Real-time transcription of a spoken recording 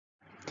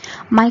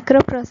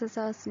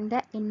മൈക്രോപ്രോസസ്സേഴ്സിൻ്റെ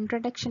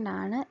introduction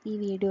ആണ് ഈ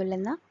വീഡിയോയിൽ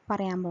നിന്ന്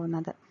പറയാൻ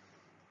പോകുന്നത്.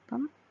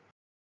 അപ്പം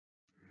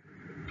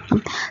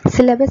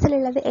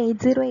സിലബസിലുള്ളത്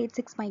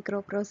 8086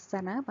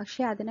 മൈക്രോപ്രോസസ്സറാണ്.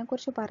 പക്ഷേ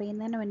അതിനെക്കുറിച്ച്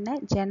പറയുന്നതിന് മുന്നേ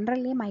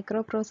ജനറലി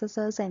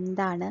മൈക്രോപ്രോസസ്സേഴ്സ്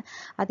എന്താണ്,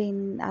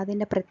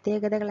 അതിൻ്റെ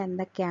പ്രത്യേകതകൾ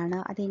എന്തൊക്കെയാണ്,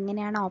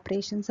 അതെങ്ങനെയാണ്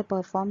ഓപ്പറേഷൻസ്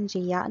പെർഫോം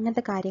ചെയ്യുക,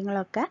 അങ്ങനത്തെ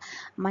കാര്യങ്ങളൊക്കെ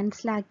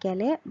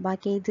മനസ്സിലാക്കിയാലേ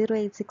ബാക്കി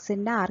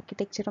 8086ൻ്റെ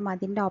ആർക്കിടെക്ചറും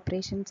അതിൻ്റെ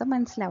ഓപ്പറേഷൻസും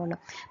മനസ്സിലാവുള്ളൂ.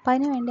 അപ്പോൾ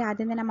അതിനുവേണ്ടി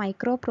ആദ്യം തന്നെ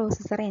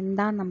മൈക്രോപ്രോസസ്സർ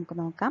എന്താണെന്ന് നമുക്ക്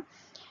നോക്കാം.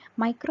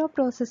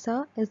 Microprocessor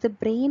is the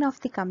brain of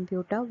the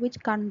computer which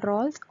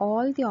controls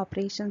all the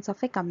operations of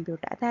a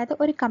computer. അതായത്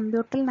ഒരു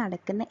കമ്പ്യൂട്ടറിൽ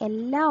നടക്കുന്ന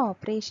എല്ലാ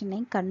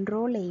ഓപ്പറേഷനെയും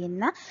കൺട്രോൾ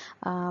ചെയ്യുന്ന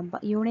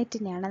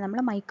യൂണിറ്റിനെയാണ് നമ്മൾ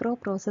മൈക്രോ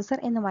പ്രോസസ്സർ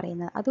എന്ന്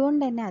പറയുന്നത്.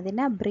 അതുകൊണ്ട് തന്നെ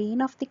അതിനെ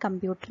ബ്രെയിൻ ഓഫ് ദി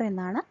കമ്പ്യൂട്ടർ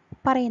എന്നാണ്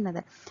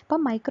പറയുന്നത്.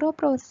 അപ്പം മൈക്രോ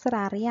പ്രോസസ്സർ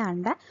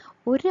അറിയാണ്ട്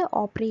ഒരു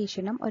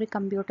ഓപ്പറേഷനും ഒരു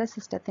കമ്പ്യൂട്ടർ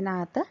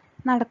സിസ്റ്റത്തിനകത്ത്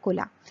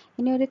നടക്കില്ല.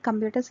 ഇനി ഒരു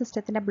കമ്പ്യൂട്ടർ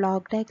സിസ്റ്റത്തിൻ്റെ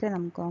ബ്ലോക്ക് ഡയഗ്രം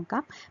നമുക്ക്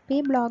നോക്കാം. അപ്പോൾ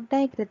ഈ ബ്ലോക്ക്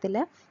ഡയഗ്രത്തിൽ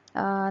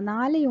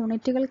 4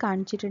 യൂണിറ്റുകൾ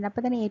കാണിച്ചിട്ടുണ്ട്.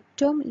 അപ്പോൾ തന്നെ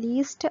ഏറ്റവും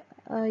ലീസ്റ്റ്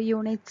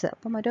യൂണിറ്റ്സ്,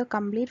 അപ്പം ഒരു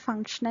കംപ്ലീറ്റ്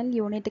ഫങ്ഷണൽ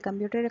യൂണിറ്റ്,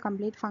 കമ്പ്യൂട്ടർ ഒരു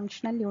കംപ്ലീറ്റ്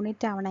ഫങ്ഷണൽ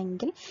യൂണിറ്റ്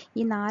ആവണമെങ്കിൽ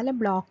ഈ 4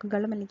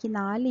 ബ്ലോക്കുകളും അല്ലെങ്കിൽ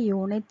 4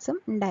 യൂണിറ്റ്സും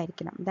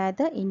ഉണ്ടായിരിക്കണം.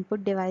 അതായത്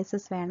ഇൻപുട്ട്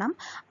ഡിവൈസസ് വേണം,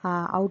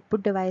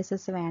 ഔട്ട്പുട്ട്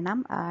ഡിവൈസസ് വേണം,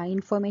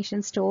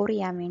 ഇൻഫർമേഷൻ സ്റ്റോർ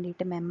ചെയ്യാൻ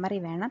വേണ്ടിയിട്ട് മെമ്മറി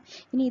വേണം.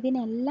 ഇനി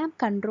ഇതിനെല്ലാം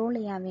കൺട്രോൾ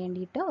ചെയ്യാൻ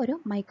വേണ്ടിയിട്ട് ഒരു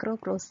മൈക്രോ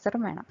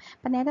പ്രോസസ്സറും വേണം.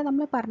 അപ്പം നേരത്തെ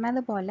നമ്മൾ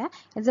പറഞ്ഞതുപോലെ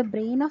it's A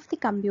brain of the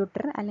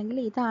computer, അല്ലെങ്കിൽ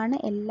ഇതാണ്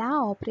എല്ലാ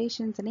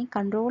ഓപ്പറേഷൻസിനെയും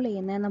കൺട്രോൾ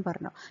ചെയ്യുന്നതെന്ന്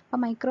പറഞ്ഞു.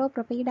 അപ്പം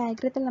ഈ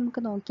ഡയഗ്രത്തിൽ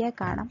നമുക്ക് നോക്കിയാൽ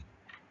കാണാം.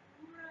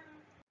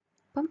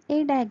 അപ്പം ഈ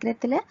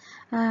ഡയഗ്രത്തിൽ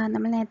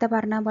നമ്മൾ നേരത്തെ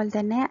പറഞ്ഞ പോലെ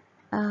തന്നെ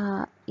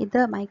ഇത്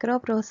മൈക്രോ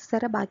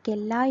പ്രോസസ്സർ ബാക്കി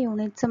എല്ലാ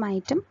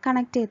യൂണിറ്റ്സുമായിട്ടും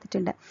കണക്ട്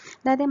ചെയ്തിട്ടുണ്ട്.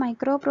 അതായത്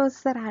മൈക്രോ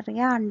പ്രോസസ്സർ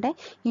അറിയാണ്ട്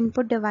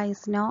ഇൻപുട്ട്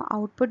ഡിവൈസിനോ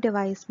ഔട്ട്പുട്ട്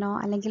ഡിവൈസിനോ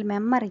അല്ലെങ്കിൽ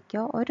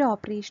മെമ്മറിക്കോ ഒരു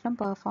ഓപ്പറേഷനും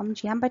പെർഫോം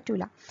ചെയ്യാൻ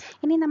പറ്റില്ല.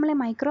 ഇനി നമ്മൾ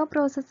മൈക്രോ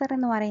പ്രോസസ്സർ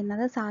എന്ന്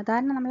പറയുന്നത്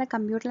സാധാരണ നമ്മളെ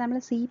കമ്പ്യൂട്ടറിൽ നമ്മൾ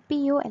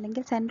CPU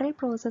അല്ലെങ്കിൽ സെൻട്രൽ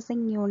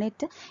പ്രോസസ്സിംഗ്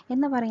യൂണിറ്റ്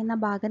എന്ന് പറയുന്ന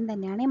ഭാഗം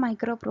തന്നെയാണ് ഈ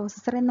മൈക്രോ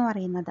പ്രോസസ്സർ എന്ന്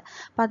പറയുന്നത്.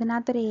 അപ്പോൾ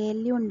അതിനകത്തൊരു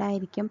ALU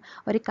ഉണ്ടായിരിക്കും,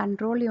 ഒരു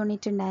കൺട്രോൾ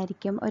യൂണിറ്റ്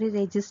ഉണ്ടായിരിക്കും, ഒരു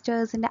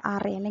രജിസ്റ്റേഴ്സിൻ്റെ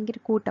അറേ അല്ലെങ്കിൽ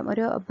ഒരു കൂട്ടം,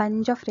 ഒരു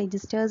ബഞ്ച് ഓഫ്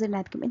രജിസ്റ്റേഴ്സ്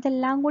ഉണ്ടായിരിക്കും.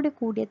 ഇതെല്ലാം കൂടി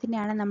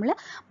കൂടിയതിനെയാണ് നമ്മൾ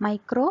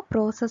മൈക്രോ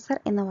പ്രോസസ്സർ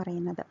എന്ന്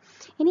പറയുന്നത്.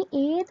 ഇനി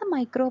ഏത്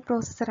മൈക്രോ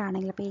പ്രോസസ്സർ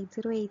ആണെങ്കിലും, ഇപ്പോൾ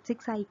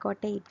 8086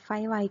 ആയിക്കോട്ടെ,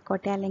 85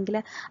 ആയിക്കോട്ടെ, അല്ലെങ്കിൽ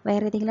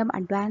വേറെ ഏതെങ്കിലും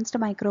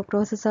അഡ്വാൻസ്ഡ് മൈക്രോ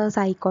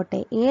പ്രോസസ്സേഴ്സ്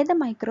ആയിക്കോട്ടെ, ഏത്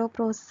മൈക്രോ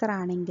പ്രോസസ്സർ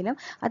ആണെങ്കിലും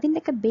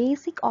അതിൻ്റെയൊക്കെ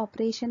ബേസിക്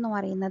ഓപ്പറേഷൻ എന്ന്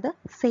പറയുന്നത്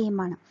സെയിം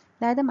ആണ്.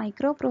 അതായത്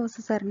മൈക്രോ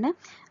പ്രോസസ്സറിന്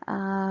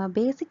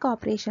ബേസിക്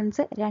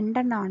ഓപ്പറേഷൻസ്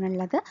 2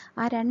 ആണുള്ളത്.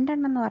 ആ 2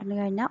 എന്ന് പറഞ്ഞു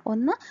കഴിഞ്ഞാൽ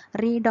ഒന്ന്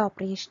റീഡ്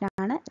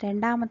ഓപ്പറേഷനാണ്,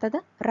 രണ്ടാമത്തത്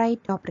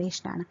റൈറ്റ്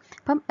ഓപ്പറേഷനാണ്.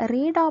 അപ്പം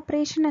റീഡ്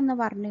ഓപ്പറേഷൻ എന്ന്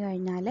പറഞ്ഞു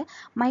കഴിഞ്ഞാൽ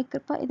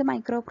ഇത്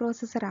മൈക്രോ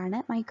പ്രോസസ്സറാണ്.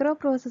 മൈക്രോ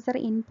പ്രോസസ്സർ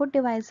ഇൻപുട്ട്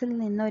ഡിവൈസിൽ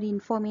നിന്ന് ഒരു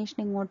ഇൻഫോർമേഷൻ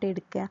ഇങ്ങോട്ട്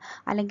എടുക്കുക,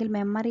 അല്ലെങ്കിൽ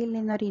മെമ്മറിയിൽ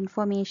നിന്നൊരു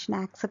ഇൻഫോർമേഷൻ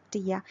ആക്സെപ്റ്റ്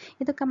ചെയ്യുക,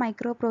 ഇതൊക്കെ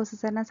മൈക്രോ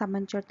പ്രോസസ്സറിനെ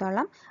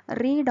സംബന്ധിച്ചിടത്തോളം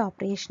റീഡ്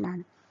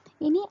ഓപ്പറേഷനാണ്.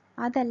 ഇനി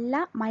അതല്ല,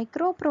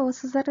 മൈക്രോ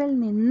പ്രോസസ്സറിൽ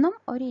നിന്നും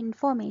ഒരു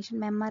ഇൻഫോർമേഷൻ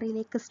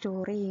മെമ്മറിയിലേക്ക്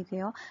സ്റ്റോർ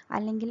ചെയ്യുകയോ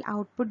അല്ലെങ്കിൽ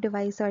ഔട്ട്പുട്ട്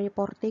ഡിവൈസ് വഴി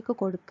പുറത്തേക്ക്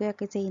കൊടുക്കുകയോ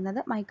ഒക്കെ ചെയ്യുന്നത്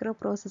മൈക്രോ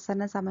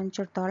പ്രോസസ്സറിനെ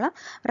സംബന്ധിച്ചിടത്തോളം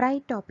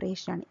റൈറ്റ്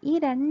ഓപ്പറേഷനാണ്. ഈ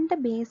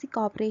 2 ബേസിക്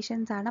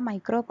ഓപ്പറേഷൻസ് ആണ്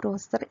മൈക്രോ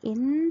പ്രോസസ്സർ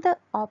എന്ത്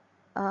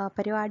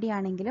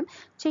പരിപാടിയാണെങ്കിലും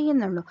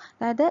ചെയ്യുന്നുള്ളൂ.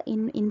 അതായത്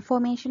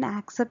ഇൻഫോർമേഷൻ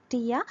ആക്സെപ്റ്റ്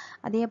ചെയ്യുക,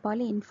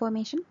 അതേപോലെ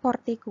ഇൻഫോർമേഷൻ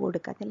പുറത്തേക്ക്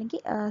കൊടുക്കുക,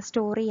 അല്ലെങ്കിൽ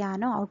സ്റ്റോർ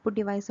ചെയ്യാനോ ഔട്ട്പുട്ട്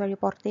ഡിവൈസ് വഴി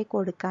പുറത്തേക്ക്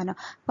കൊടുക്കാനോ.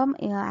 അപ്പം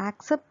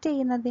ആക്സെപ്റ്റ്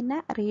ചെയ്യുന്നതിന്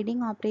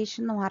റീഡിങ്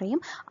ഓപ്പറേഷൻ എന്ന്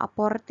പറയും,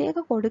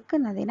 പുറത്തേക്ക്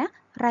കൊടുക്കുന്നതിന്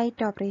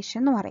റൈറ്റ് ഓപ്പറേഷൻ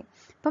എന്ന് പറയും.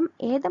 അപ്പം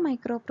ഏത്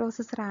മൈക്രോ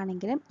പ്രോസസ്സർ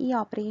ആണെങ്കിലും ഈ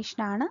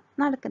ഓപ്പറേഷനാണ്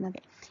നടക്കുന്നത്.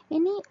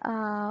 ഇനി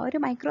ഒരു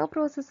മൈക്രോ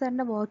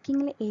പ്രോസസ്സറിൻ്റെ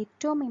വർക്കിങ്ങിൽ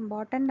ഏറ്റവും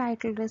ഇമ്പോർട്ടൻ്റ്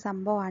ആയിട്ടുള്ളൊരു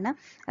സംഭവമാണ്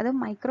അത്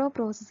മൈക്രോ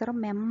പ്രോസസ്സറും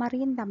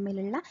മെമ്മറിയും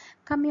തമ്മിലുള്ള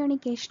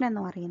കമ്മ്യൂണിക്കേഷൻ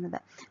എന്ന് പറയുന്നത്.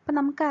 അപ്പം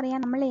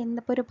നമുക്കറിയാം, നമ്മൾ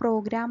എന്തിപ്പോൾ ഒരു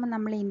പ്രോഗ്രാം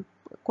നമ്മൾ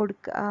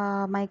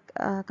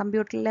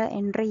കമ്പ്യൂട്ടറിൽ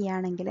എൻ്റർ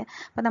ചെയ്യുകയാണെങ്കിൽ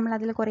അപ്പോൾ നമ്മൾ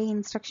അതിൽ കുറേ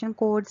ഇൻസ്ട്രക്ഷൻ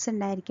കോഡ്സ്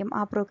ഉണ്ടായിരിക്കും.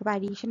 ആ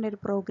അഡീഷൻ്റെ ഒരു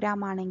പ്രോഗ്രാം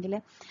ആണെങ്കിൽ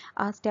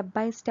സ്റ്റെപ്പ്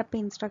ബൈ സ്റ്റെപ്പ്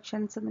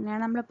ഇൻസ്ട്രക്ഷൻസ്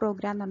തന്നെയാണ് നമ്മൾ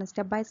പ്രോഗ്രാം എന്ന് പറയുന്നത്.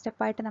 സ്റ്റെപ്പ് ബൈ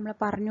സ്റ്റെപ്പായിട്ട് നമ്മൾ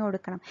പറഞ്ഞു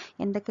കൊടുക്കണം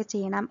എന്തൊക്കെ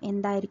ചെയ്യണം,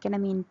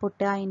 എന്തായിരിക്കണം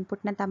ഇൻപുട്ട്, ആ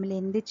ഇൻപുട്ടിനെ തമ്മിൽ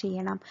എന്ത്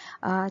ചെയ്യണം,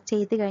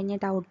 ചെയ്ത്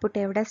കഴിഞ്ഞിട്ട് ഔട്ട്പുട്ട്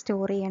എവിടെ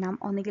സ്റ്റോർ ചെയ്യണം,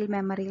 ഒന്നുകിൽ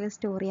മെമ്മറിയിൽ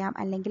സ്റ്റോർ ചെയ്യാം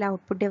അല്ലെങ്കിൽ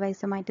ഔട്ട്പുട്ട്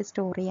ഡിവൈസുമായിട്ട്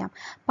സ്റ്റോർ ചെയ്യാം.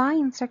 അപ്പോൾ ആ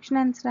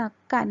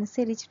ഇൻസ്ട്രക്ഷൻസിനൊക്കെ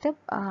അനുസരിച്ചിട്ട്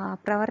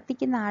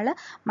പ്രവർത്തിക്കുന്ന ആൾ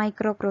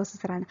മൈക്രോ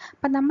പ്രോസസ്സറാണ്.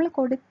 അപ്പം നമ്മൾ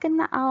കൊടുക്കുന്ന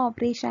ആ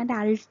ഓപ്പറേഷൻ, അതിൻ്റെ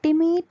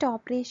അൾട്ടിമേറ്റ്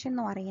ഓപ്പറേഷൻ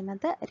എന്ന്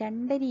പറയുന്നത്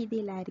 2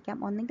 രീതിയിലായിരിക്കാം.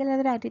 ഒന്നുകിൽ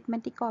അതൊരു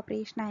അരിത്മെറ്റിക്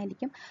ഓപ്പറേഷൻ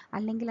ആയിരിക്കും,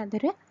 അല്ലെങ്കിൽ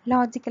അതൊരു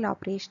ലോജിക്കൽ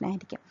ഓപ്പറേഷൻ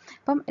ആയിരിക്കും.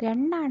 അപ്പം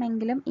 2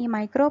 ആണെങ്കിലും ഈ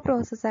മൈക്രോ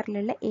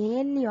പ്രോസസ്സറിലുള്ള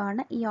ALU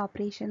ആണ് ഈ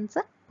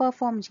ഓപ്പറേഷൻസ്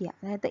പെർഫോം ചെയ്യുക.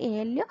 അതായത്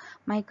ALU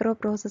മൈക്രോ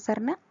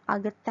പ്രോസസ്സറിന്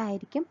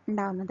അകത്തായിരിക്കും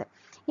ഉണ്ടാവുന്നത്.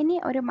 ഇനി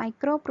ഒരു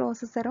മൈക്രോ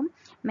പ്രോസസ്സറും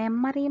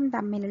മെമ്മറിയും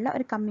തമ്മിലുള്ള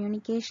ഒരു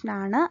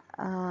കമ്മ്യൂണിക്കേഷനാണ്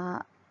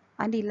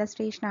അതിൻ്റെ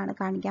ഇല്ലസ്ട്രേഷനാണ്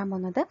കാണിക്കാൻ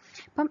പോകുന്നത്.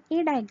 അപ്പം ഈ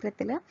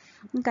ഡയഗ്രത്തിൽ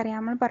നമുക്കറിയാം,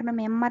 നമ്മൾ പറഞ്ഞു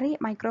മെമ്മറി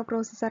മൈക്രോ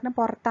പ്രോസസ്സറിന്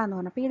പുറത്താന്ന്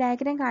പറഞ്ഞു. അപ്പോൾ ഈ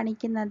ഡയഗ്രാം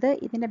കാണിക്കുന്നത്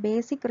ഇതിൻ്റെ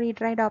basic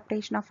read write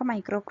operation of A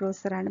micro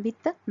പ്രോസസ്സറാണ്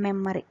with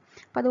memory.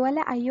 അപ്പോൾ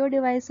അതുപോലെ IO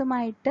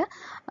ഡിവൈസുമായിട്ട്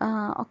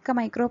ഒക്കെ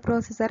മൈക്രോ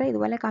പ്രോസസ്സർ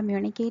ഇതുപോലെ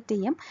കമ്മ്യൂണിക്കേറ്റ്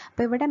ചെയ്യും.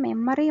 അപ്പോൾ ഇവിടെ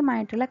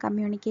മെമ്മറിയുമായിട്ടുള്ള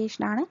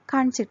കമ്മ്യൂണിക്കേഷനാണ്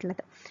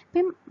കാണിച്ചിട്ടുള്ളത്.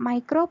 അപ്പം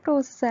മൈക്രോ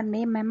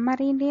പ്രോസസ്സറിൻ്റെയും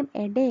മെമ്മറീൻ്റെയും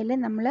ഇടയിൽ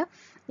നമ്മൾ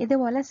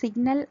ഇതുപോലെ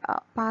സിഗ്നൽ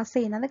പാസ്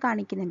ചെയ്യുന്നത്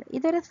കാണിക്കുന്നുണ്ട്.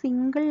 ഇതൊരു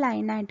സിംഗിൾ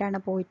ലൈനായിട്ടാണ്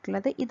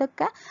പോയിട്ടുള്ളത്.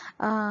 ഇതൊക്കെ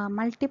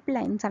മൾട്ടിപ്പിൾ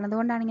ലൈൻസ് ആണ്.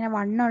 അതുകൊണ്ടാണ് ഇങ്ങനെ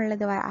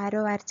വണ്ണുള്ളത് ആരോ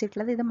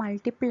വരച്ചിട്ടുള്ളത്. ഇത്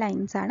മൾട്ടിപ്പിൾ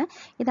ലൈൻസ് ആണ്.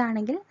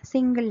 ഇതാണെങ്കിൽ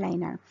സിംഗിൾ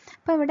ലൈനാണ്.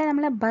 അപ്പോൾ ഇവിടെ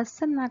നമ്മൾ ബസ്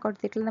എന്നാണ്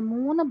കൊടുത്തിട്ടുള്ളത്.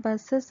 3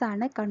 ബസ്സസ്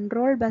ആണ്.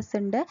 കൺട്രോൾ ബസ്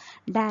ഉണ്ട്,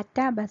 ഡാറ്റ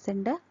ബസ്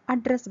ഉണ്ട്,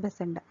 അഡ്രസ്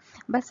ബസ് ഉണ്ട്.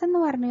 ബസ് എന്ന്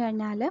പറഞ്ഞു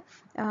കഴിഞ്ഞാൽ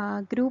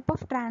ഗ്രൂപ്പ്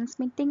ഓഫ്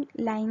ട്രാൻസ്മിറ്റിംഗ്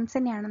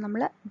ലൈൻസിനെയാണ്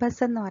നമ്മൾ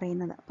ബസ് എന്ന്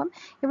പറയുന്നത്. അപ്പം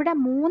ഇവിടെ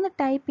 3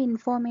 ടൈപ്പ്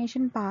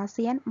ഇൻഫോർമേഷൻ പാസ്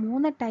ചെയ്യാൻ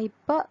 3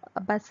 ടൈപ്പ്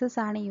ബസ്സസ്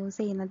ആണ് യൂസ്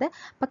ചെയ്യുന്നത്.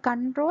 അപ്പോൾ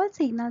കൺട്രോൾ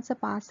സിഗ്നൽസ്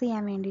പാസ്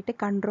ചെയ്യാൻ വേണ്ടിയിട്ട്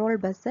കൺട്രോൾ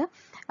ബസ്,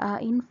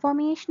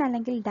 ഇൻഫോർമേഷൻ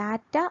അല്ലെങ്കിൽ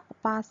ഡാറ്റ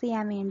പാസ്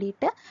ചെയ്യാൻ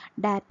വേണ്ടിയിട്ട്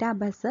ഡാറ്റ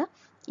ബസ്.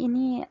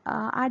 ഇനി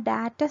ആ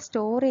ഡാറ്റ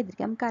സ്റ്റോർ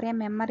ചെയ്തിരിക്കും. നമുക്കറിയാം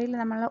മെമ്മറിയിൽ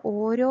നമ്മൾ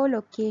ഓരോ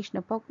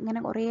ലൊക്കേഷനും, ഇപ്പോൾ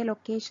ഇങ്ങനെ കുറേ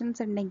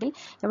ലൊക്കേഷൻസ് ഉണ്ടെങ്കിൽ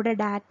ഇവിടെ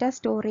ഡാറ്റ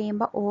സ്റ്റോർ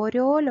ചെയ്യുമ്പോൾ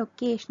ഓരോ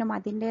ലൊക്കേഷനും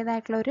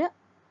അതിൻ്റേതായിട്ടുള്ള ഒരു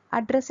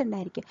അഡ്രസ്സ്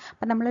ഉണ്ടായിരിക്കും.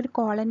 അപ്പം നമ്മളൊരു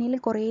കോളനിയിൽ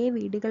കുറേ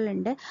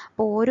വീടുകളുണ്ട്.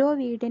 അപ്പോൾ ഓരോ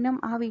വീടിനും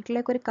ആ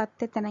വീട്ടിലേക്ക് ഒരു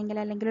കത്ത് എത്തണമെങ്കിൽ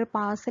അല്ലെങ്കിൽ ഒരു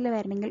പാഴ്സൽ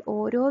വരണമെങ്കിൽ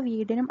ഓരോ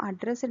വീടിനും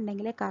അഡ്രസ്സ്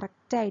ഉണ്ടെങ്കിൽ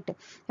കറക്റ്റായിട്ട്,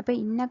 അപ്പോൾ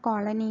ഇന്ന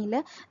കോളനിയിൽ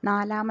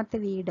 4ാമത്തെ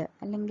വീട്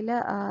അല്ലെങ്കിൽ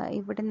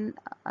ഇവിടെ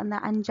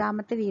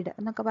 5ാമത്തെ വീട്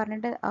എന്നൊക്കെ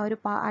പറഞ്ഞിട്ട് ഒരു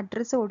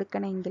അഡ്രസ്സ്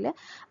കൊടുക്കണമെങ്കിൽ,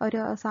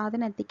 ഒരു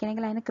സാധനം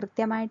എത്തിക്കണമെങ്കിൽ അതിന്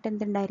കൃത്യമായിട്ട്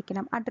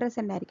എന്തുണ്ടായിരിക്കണം,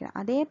 അഡ്രസ്സ് ഉണ്ടായിരിക്കണം.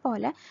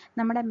 അതേപോലെ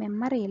നമ്മുടെ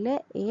മെമ്മറിയിൽ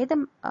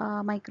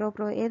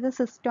ഏത്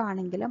സിസ്റ്റം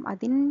ആണെങ്കിലും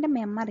അതിൻ്റെ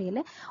മെമ്മറിയിൽ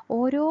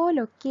ഓരോ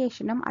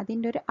ലൊക്കേഷനും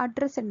അതിൻ്റെ ഒരു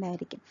അഡ്രസ്സ്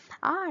ഉണ്ടായിരിക്കും.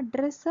 ആ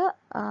അഡ്രസ്സ്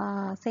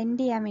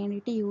സെൻഡ് ചെയ്യാൻ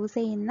വേണ്ടിയിട്ട് യൂസ്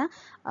ചെയ്യുന്ന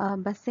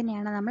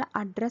ബസ്സിനെയാണ് നമ്മൾ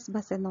അഡ്രസ്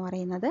ബസ് എന്ന്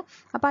പറയുന്നത്.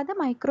 അപ്പോൾ അത്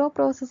മൈക്രോ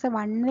പ്രോസസ്സർ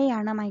വൺ വേ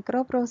ആണ്.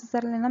 മൈക്രോ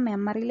പ്രോസസ്സറിൽ നിന്ന്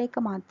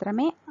മെമ്മറിയിലേക്ക്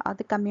മാത്രമേ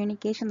അത്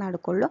കമ്മ്യൂണിക്കേഷൻ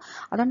നടക്കുള്ളൂ.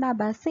 അതുകൊണ്ട് ആ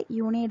ബസ്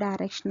യൂണി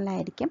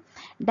ഡയറക്ഷനിലായിരിക്കും.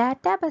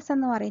 ഡാറ്റ ബസ്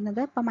എന്ന്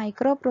പറയുന്നത് ഇപ്പോൾ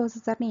മൈക്രോ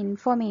പ്രോസസ്സറിന്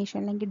ഇൻഫോർമേഷൻ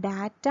അല്ലെങ്കിൽ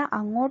ഡാറ്റ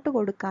അങ്ങോട്ട്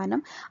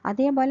കൊടുക്കാനും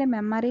അതേപോലെ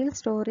മെമ്മറിയിൽ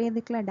സ്റ്റോർ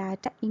ചെയ്തിട്ടുള്ള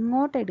ഡാറ്റ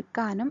ഇങ്ങോട്ട്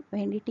എടുക്കാനും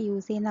വേണ്ടിയിട്ട്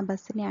യൂസ് ചെയ്യുന്ന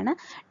ബസ്സിനെയാണ്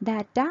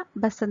ഡാറ്റ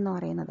ബസ് എന്ന്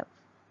പറയുന്നത്.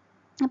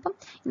 അപ്പം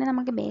ഇനി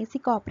നമുക്ക്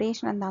ബേസിക്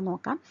ഓപ്പറേഷൻ എന്താണെന്ന്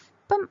നോക്കാം.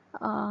 ഇപ്പം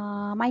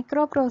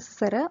മൈക്രോ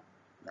പ്രോസസ്സർ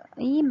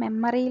ഈ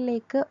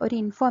മെമ്മറിയിലേക്ക് ഒരു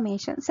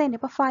ഇൻഫോർമേഷൻ സെൻഡ്,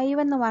 ഇപ്പോൾ 5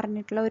 എന്ന്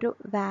പറഞ്ഞിട്ടുള്ള ഒരു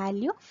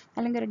വാല്യൂ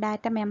അല്ലെങ്കിൽ ഒരു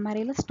ഡാറ്റ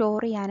മെമ്മറിയിൽ സ്റ്റോർ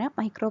ചെയ്യാൻ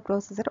മൈക്രോ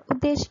പ്രോസസ്സർ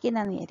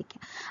ഉദ്ദേശിക്കുന്നതെന്ന്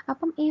വിചാരിക്കുക.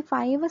 അപ്പം ഈ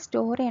 5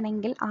 സ്റ്റോർ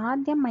ചെയ്യണമെങ്കിൽ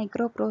ആദ്യം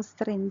മൈക്രോ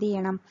പ്രോസസ്സർ എന്ത്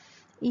ചെയ്യണം,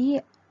 ഈ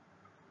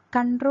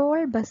കൺട്രോൾ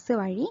ബസ്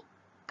വഴി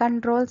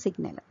കൺട്രോൾ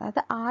സിഗ്നൽ, അതായത്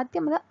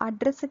ആദ്യം അത്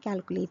അഡ്രസ്സ്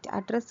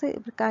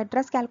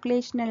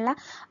കാൽക്കുലേഷനുള്ള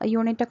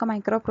യൂണിറ്റൊക്കെ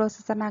മൈക്രോ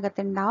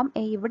പ്രോസസ്സറിനകത്ത് ഉണ്ടാവും.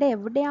 ഇവിടെ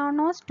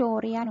എവിടെയാണോ സ്റ്റോർ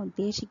ചെയ്യാൻ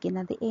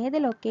ഉദ്ദേശിക്കുന്നത്, ഏത്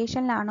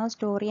ലൊക്കേഷനിലാണോ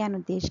സ്റ്റോർ ചെയ്യാൻ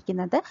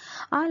ഉദ്ദേശിക്കുന്നത്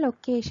ആ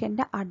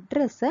ലൊക്കേഷൻ്റെ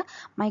അഡ്രസ്സ്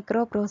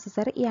മൈക്രോ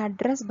പ്രോസസ്സർ ഈ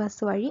അഡ്രസ്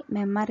ബസ് വഴി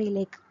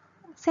മെമ്മറിയിലേക്ക്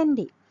സെൻഡ്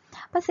ചെയ്യും.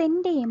 അപ്പോൾ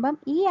സെൻഡ് ചെയ്യുമ്പം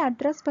ഈ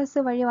അഡ്രസ്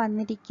ബസ് വഴി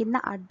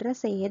വന്നിരിക്കുന്ന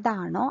അഡ്രസ്സ്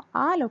ഏതാണോ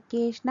ആ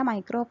ലൊക്കേഷനെ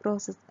മൈക്രോ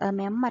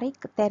മെമ്മറി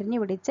തിരഞ്ഞു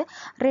പിടിച്ച്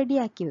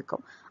റെഡിയാക്കി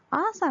വെക്കും.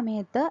 ആ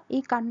സമയത്ത് ഈ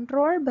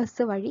കൺട്രോൾ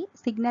ബസ് വഴി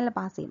സിഗ്നൽ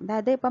പാസ് ചെയ്യും.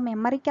 അതായത് ഇപ്പോൾ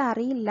മെമ്മറിക്ക്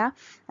അറിയില്ല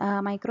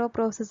മൈക്രോ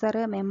പ്രോസസ്സർ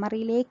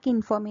മെമ്മറിയിലേക്ക്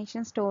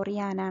ഇൻഫോർമേഷൻ സ്റ്റോർ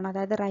ചെയ്യാനാണ്,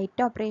 അതായത്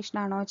റൈറ്റ് ഓപ്പറേഷൻ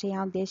ആണോ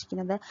ചെയ്യാൻ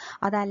ഉദ്ദേശിക്കുന്നത്,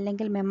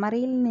 അതല്ലെങ്കിൽ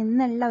മെമ്മറിയിൽ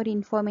നിന്നുള്ള ഒരു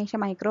ഇൻഫോർമേഷൻ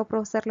മൈക്രോ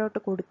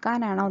പ്രോസസ്സറിലോട്ട്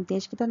കൊടുക്കാനാണോ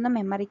ഉദ്ദേശിക്കുന്നത്, ഒന്നും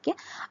മെമ്മറിക്ക്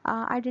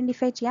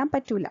ഐഡൻറ്റിഫൈ ചെയ്യാൻ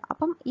പറ്റില്ല.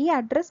 അപ്പം ഈ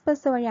അഡ്രസ്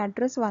ബസ് വഴി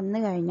അഡ്രസ്സ്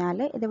വന്നു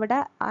കഴിഞ്ഞാൽ ഇതിവിടെ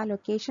ആ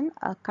ലൊക്കേഷൻ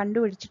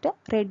കണ്ടുപിടിച്ചിട്ട്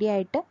റെഡി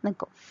ആയിട്ട്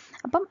നിൽക്കും.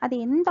 അപ്പം അത്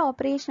എന്ത്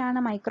ഓപ്പറേഷനാണ്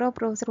മൈക്രോ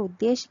പ്രോസസ്സർ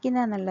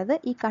ഉദ്ദേശിക്കുന്നത് എന്നുള്ളത്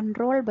ഈ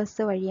കൺട്രോൾ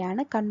ബസ്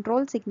വഴിയാണ്,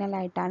 കൺട്രോൾ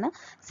സിഗ്നലായിട്ടാണ്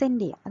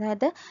സെൻഡ് ചെയ്യുക.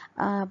 അതായത്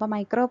ഇപ്പോൾ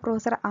മൈക്രോ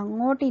പ്രോസസ്സർ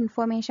അങ്ങോട്ട്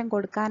ഇൻഫോർമേഷൻ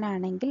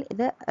കൊടുക്കാനാണെങ്കിൽ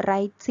ഇത്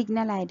റൈറ്റ്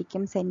സിഗ്നൽ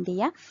ആയിരിക്കും സെൻഡ്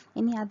ചെയ്യുക.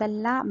 ഇനി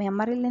അതല്ല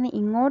മെമ്മറിയിൽ നിന്ന്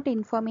ഇങ്ങോട്ട്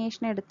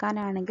ഇൻഫോർമേഷൻ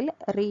എടുക്കാനാണെങ്കിൽ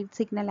റീഡ്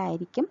സിഗ്നൽ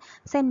ആയിരിക്കും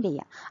സെൻഡ്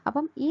ചെയ്യുക.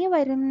 അപ്പം ഈ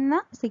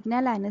വരുന്ന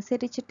സിഗ്നൽ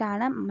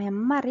അനുസരിച്ചിട്ടാണ്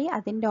മെമ്മറി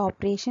അതിൻ്റെ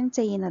ഓപ്പറേഷൻ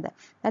ചെയ്യുന്നത്.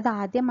 അതായത്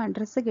ആദ്യം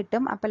അഡ്രസ്സ്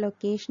കിട്ടും, അപ്പോൾ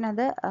ലൊക്കേഷൻ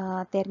അത്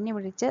തിരഞ്ഞു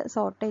പിടിച്ച്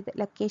സോർട്ട് ചെയ്ത്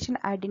ലൊക്കേഷൻ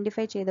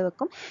ഐഡൻറ്റിഫൈ ചെയ്ത്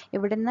വെക്കും.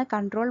 ഇവിടുന്ന്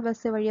കൺട്രോൾ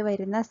ബസ് വഴി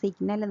വരുന്ന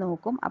സിഗ്നൽ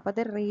നോക്കും. അപ്പോൾ അത്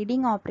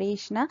റീഡിങ്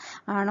ഓപ്പറേഷൻ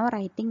ആണോ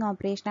റൈറ്റിംഗ്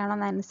ഓപ്പറേഷൻ ആണോ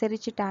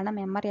എന്നനുസരിച്ചിട്ടാണ്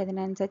മെമ്മറി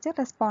അതിനനുസരിച്ച്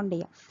റെസ്പോണ്ട്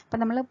ചെയ്യുക. അപ്പോൾ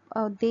നമ്മൾ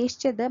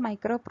ഉദ്ദേശിച്ചത്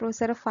മൈക്രോ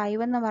പ്രോസസ്സർ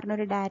 5 എന്ന്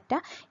പറഞ്ഞൊരു ഡാറ്റ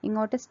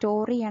ഇങ്ങോട്ട്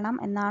സ്റ്റോർ ചെയ്യണം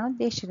എന്നാണ്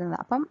ഉദ്ദേശിക്കുന്നത്.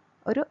 അപ്പം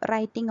ഒരു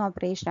റൈറ്റിംഗ്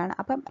ഓപ്പറേഷനാണ്.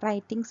 അപ്പം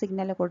റൈറ്റിംഗ്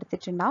സിഗ്നൽ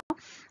കൊടുത്തിട്ടുണ്ടാവും.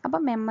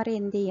 അപ്പം മെമ്മറി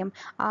എന്ത് ചെയ്യും,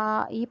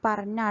 ഈ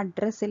പറഞ്ഞ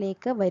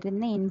അഡ്രസ്സിലേക്ക്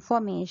വരുന്ന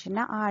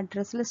ഇൻഫോർമേഷന് ആ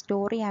അഡ്രസ്സിൽ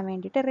സ്റ്റോർ ചെയ്യാൻ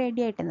വേണ്ടിയിട്ട്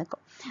റെഡി ആയിട്ട്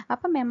നിൽക്കും.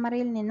 അപ്പം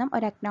മെമ്മറിയിൽ നിന്നും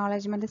ഒരു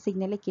അക്നോളജ്മെൻറ്റ്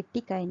സിഗ്നൽ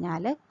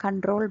കിട്ടിക്കഴിഞ്ഞാൽ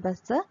കൺട്രോൾ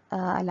ബസ്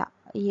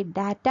ഈ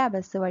ഡാറ്റ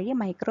ബസ് വഴി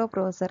മൈക്രോ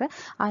പ്രോസസ്സർ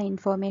ആ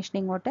ഇൻഫോർമേഷൻ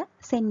ഇങ്ങോട്ട്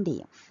സെൻഡ്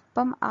ചെയ്യും.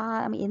 അപ്പം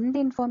എന്ത്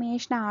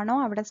ഇൻഫോർമേഷൻ ആണോ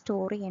അവിടെ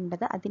സ്റ്റോർ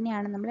ചെയ്യേണ്ടത്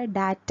അതിനെയാണ് നമ്മൾ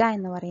ഡാറ്റ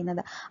എന്ന്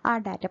പറയുന്നത്. ആ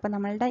ഡാറ്റ ഇപ്പോൾ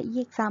നമ്മളുടെ ഈ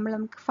എക്സാമ്പിൾ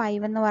നമുക്ക്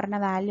 5 എന്ന് പറഞ്ഞ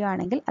വാല്യൂ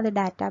ആണെങ്കിൽ അത്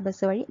ഡാറ്റ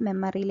ബസ് വഴി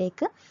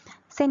മെമ്മറിയിലേക്ക്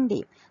സെൻഡ്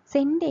ചെയ്യും.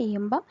 സെൻഡ്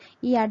ചെയ്യുമ്പം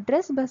ഈ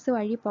അഡ്രസ് ബസ്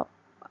വഴി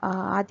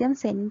ആദ്യം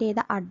സെൻഡ്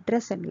ചെയ്ത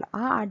അഡ്രസ്സ് ഉണ്ടല്ലോ,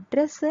 ആ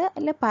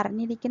അഡ്രസ്സിൽ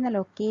പറഞ്ഞിരിക്കുന്ന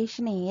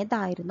ലൊക്കേഷൻ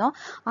ഏതായിരുന്നോ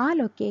ആ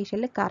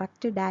ലൊക്കേഷനിൽ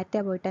കറക്റ്റ് ഡാറ്റ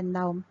പോയിട്ട്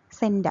എന്താവും,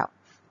 സെൻഡ് ആവും.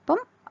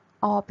 അപ്പം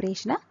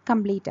ഓപ്പറേഷന്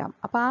കംപ്ലീറ്റ് ആവും.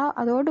 അപ്പോൾ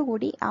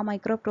അതോടുകൂടി ആ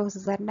മൈക്രോ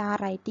പ്രോസസ്സറിൻ്റെ ആ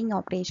റൈറ്റിംഗ്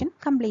ഓപ്പറേഷൻ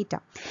കംപ്ലീറ്റ്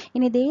ആവും.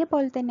 ഇനി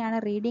ഇതേപോലെ തന്നെയാണ്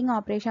റീഡിംഗ്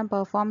ഓപ്പറേഷൻ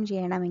പെർഫോം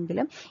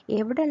ചെയ്യണമെങ്കിലും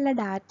എവിടെയുള്ള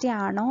ഡാറ്റ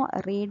ആണോ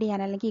റീഡ്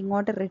ചെയ്യാൻ അല്ലെങ്കിൽ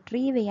ഇങ്ങോട്ട്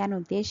റിട്രീവ് ചെയ്യാൻ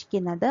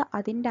ഉദ്ദേശിക്കുന്നത്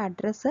അതിൻ്റെ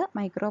അഡ്രസ്സ്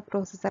മൈക്രോ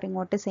പ്രോസസ്സർ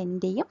ഇങ്ങോട്ട്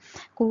സെൻഡ് ചെയ്യും.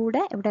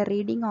 കൂടെ ഇവിടെ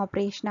റീഡിംഗ്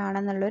ഓപ്പറേഷൻ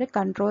ആണെന്നുള്ളൊരു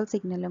കൺട്രോൾ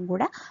സിഗ്നലും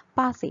കൂടെ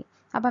പാസ് ചെയ്യും.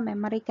 അപ്പോൾ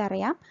മെമ്മറിക്ക്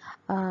അറിയാം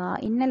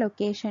ഇന്ന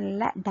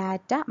ലൊക്കേഷനിലെ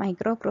ഡാറ്റ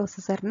മൈക്രോ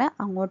പ്രോസസ്സറിന്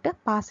അങ്ങോട്ട്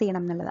പാസ്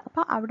ചെയ്യണം എന്നുള്ളത്.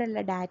 അപ്പോൾ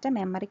അവിടെയുള്ള ഡാറ്റ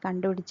മെമ്മറി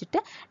കണ്ടുപിടിച്ചിട്ട്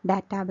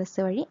ഡാറ്റാ ബസ്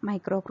വഴി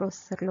മൈക്രോ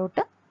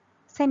പ്രോസസ്സറിലോട്ട്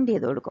സെൻഡ്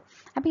ചെയ്ത് കൊടുക്കും.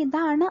 അപ്പോൾ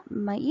ഇതാണ്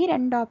ഈ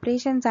 2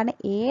 ഓപ്പറേഷൻസ് ആണ്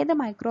ഏത്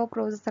മൈക്രോ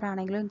പ്രോസസ്സർ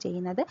ആണെങ്കിലും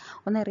ചെയ്യുന്നത്.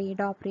 ഒന്ന്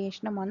റീഡ്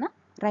ഓപ്പറേഷനും ഒന്ന്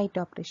റൈറ്റ്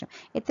ഓപ്പറേഷൻ.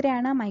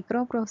 ഇത്രയാണ്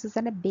മൈക്രോ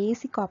പ്രോസസ്സറിൻ്റെ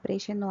ബേസിക്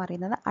ഓപ്പറേഷൻ എന്ന്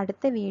പറയുന്നത്.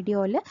 അടുത്ത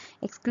വീഡിയോയിൽ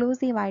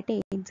എക്സ്ക്ലൂസീവായിട്ട്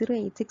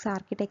 8086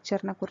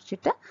 ആർക്കിടെക്ചറിനെ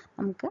കുറിച്ചിട്ട്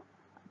നമുക്ക്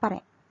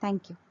പറയാം.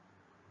 Thank you.